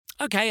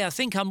Okay, I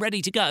think I'm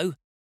ready to go.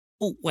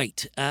 Oh,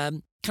 wait,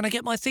 can I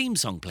get my theme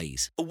song,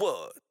 please?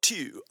 1,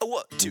 2,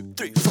 1, 2,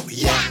 3, 4.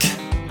 Yak,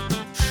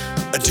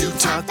 do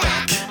talk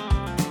back.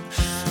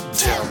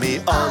 Tell me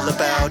all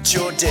about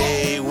your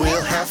day.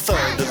 We'll have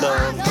fun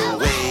along the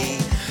way.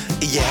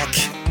 Yak,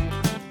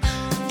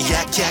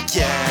 yak, yak,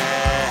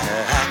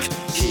 yak.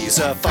 He's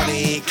a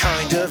funny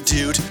kind of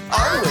dude,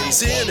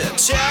 always in a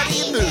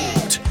chatty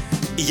mood.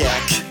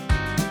 Yak,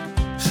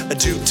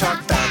 do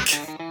talk back.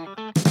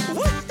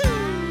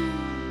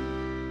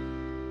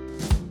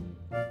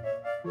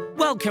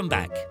 Welcome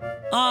back.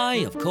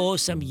 I, of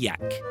course, am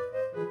Yak.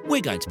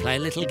 We're going to play a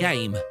little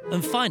game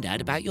and find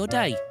out about your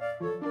day.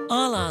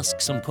 I'll ask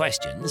some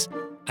questions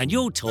and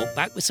you'll talk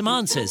back with some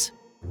answers.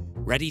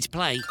 Ready to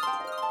play?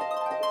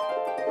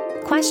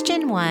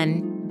 Question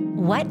 1.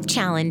 What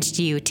challenged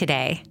you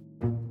today?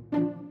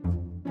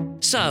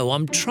 So,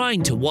 I'm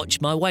trying to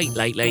watch my weight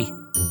lately.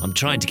 I'm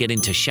trying to get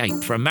into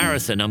shape for a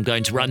marathon I'm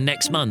going to run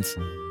next month.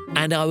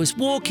 And I was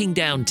walking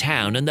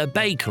downtown and the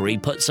bakery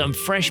put some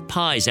fresh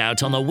pies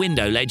out on the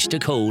window ledge to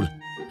cool.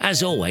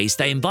 As always,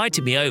 they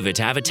invited me over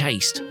to have a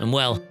taste. And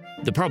well,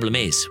 the problem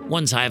is,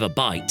 once I have a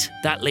bite,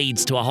 that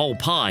leads to a whole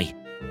pie.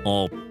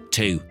 Or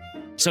 2.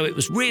 So it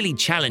was really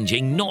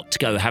challenging not to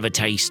go have a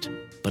taste.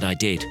 But I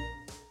did.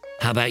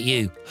 How about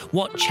you?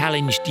 What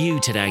challenged you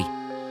today?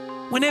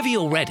 Whenever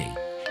you're ready,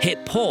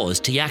 hit pause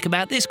to yak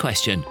about this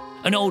question.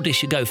 And Oldie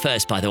should go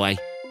first, by the way.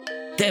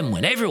 Then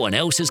when everyone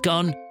else has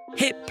gone,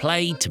 hit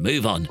play to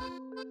move on.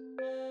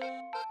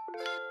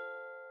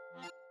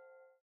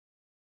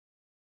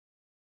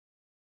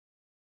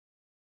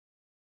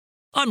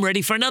 I'm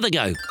ready for another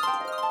go.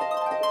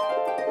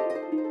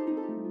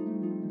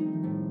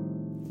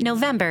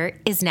 November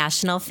is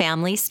National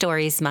Family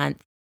Stories Month.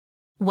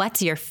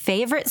 What's your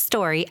favorite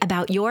story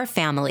about your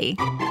family?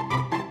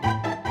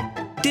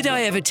 Did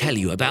I ever tell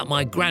you about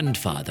my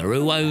grandfather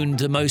who owned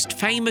the most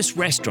famous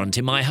restaurant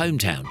in my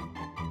hometown?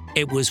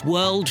 It was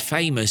world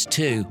famous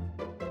too.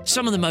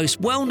 Some of the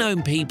most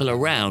well-known people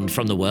around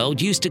from the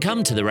world used to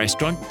come to the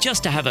restaurant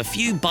just to have a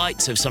few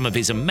bites of some of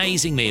his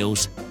amazing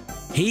meals.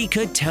 He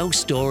could tell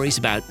stories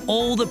about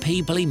all the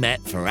people he met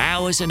for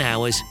hours and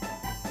hours.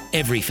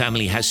 Every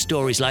family has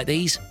stories like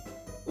these.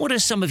 What are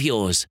some of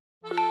yours?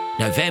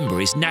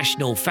 November is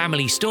National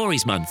Family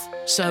Stories Month.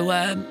 So,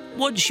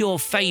 what's your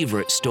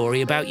favourite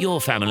story about your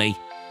family?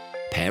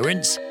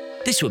 Parents,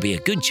 this would be a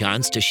good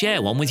chance to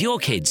share one with your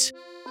kids.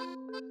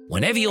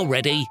 Whenever you're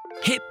ready,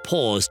 hit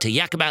pause to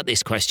yak about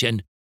this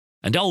question.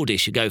 And Oldie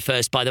should go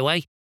first, by the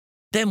way.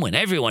 Then when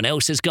everyone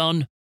else has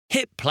gone,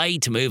 hit play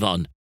to move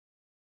on.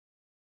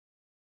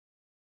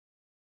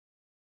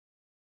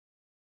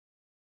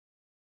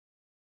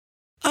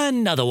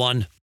 Another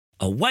one.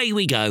 Away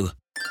we go.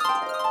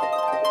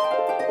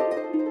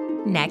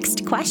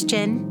 Next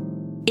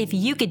question. If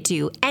you could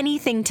do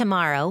anything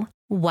tomorrow,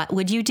 what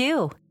would you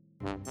do?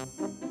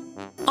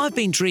 I've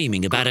been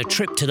dreaming about a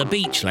trip to the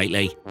beach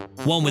lately.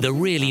 One with a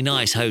really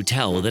nice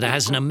hotel that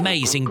has an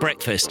amazing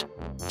breakfast.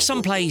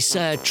 Someplace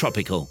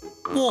tropical,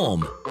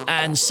 warm,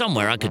 and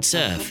somewhere I could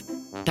surf.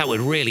 That would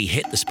really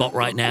hit the spot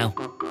right now.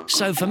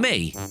 So for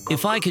me,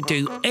 if I could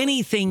do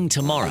anything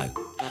tomorrow,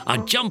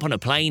 I'd jump on a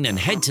plane and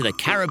head to the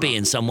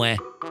Caribbean somewhere.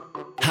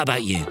 How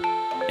about you?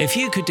 If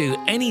you could do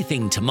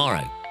anything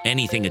tomorrow,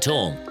 anything at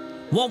all,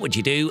 what would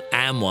you do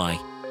and why?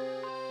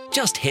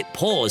 Just hit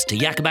pause to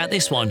yak about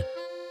this one.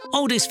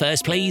 Oldest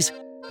first, please.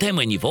 Then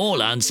when you've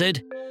all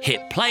answered,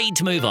 hit play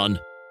to move on.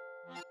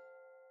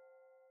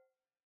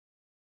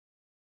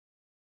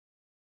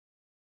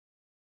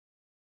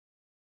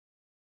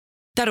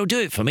 That'll do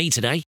it for me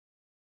today.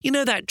 You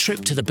know that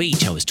trip to the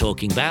beach I was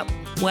talking about?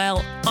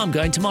 Well, I'm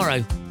going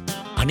tomorrow.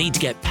 I need to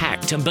get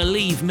packed, and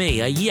believe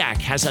me, a yak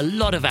has a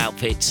lot of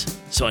outfits,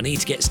 so I need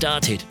to get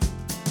started.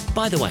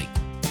 By the way,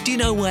 do you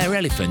know where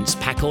elephants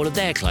pack all of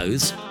their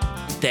clothes?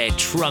 Their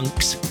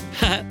trunks.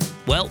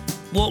 Well,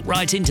 walk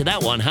right into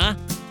that one, huh?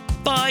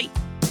 Bye!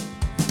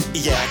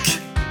 Yak,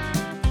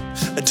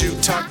 do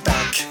talk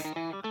back.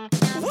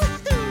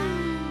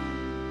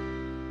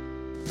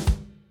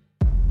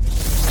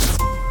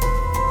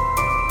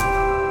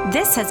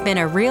 This has been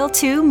a Real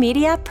 2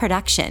 Media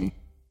production.